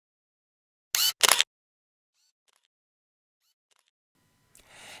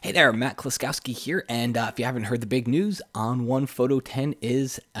Hey there, Matt Kloskowski here, and if you haven't heard the big news, ON1 Photo 10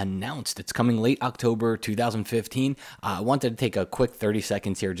 is announced. It's coming late October 2015. I wanted to take a quick 30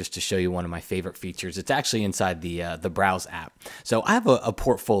 seconds here just to show you one of my favorite features. It's actually inside the Browse app. So I have a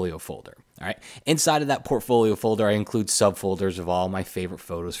portfolio folder. All right. Inside of that portfolio folder, I include subfolders of all my favorite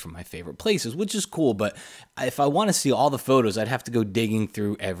photos from my favorite places, which is cool. But if I want to see all the photos, I'd have to go digging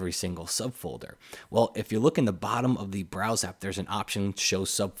through every single subfolder. Well, if you look in the bottom of the Browse app, there's an option show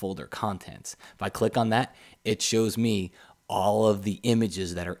subfolder contents. If I click on that, it shows me all of the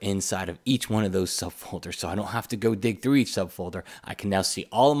images that are inside of each one of those subfolders. So I don't have to go dig through each subfolder. I can now see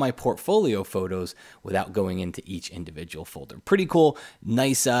all of my portfolio photos without going into each individual folder. Pretty cool.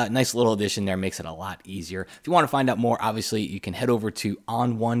 Nice little addition there. Makes it a lot easier. If you want to find out more, obviously you can head over to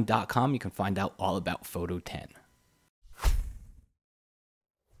on1.com. You can find out all about Photo 10.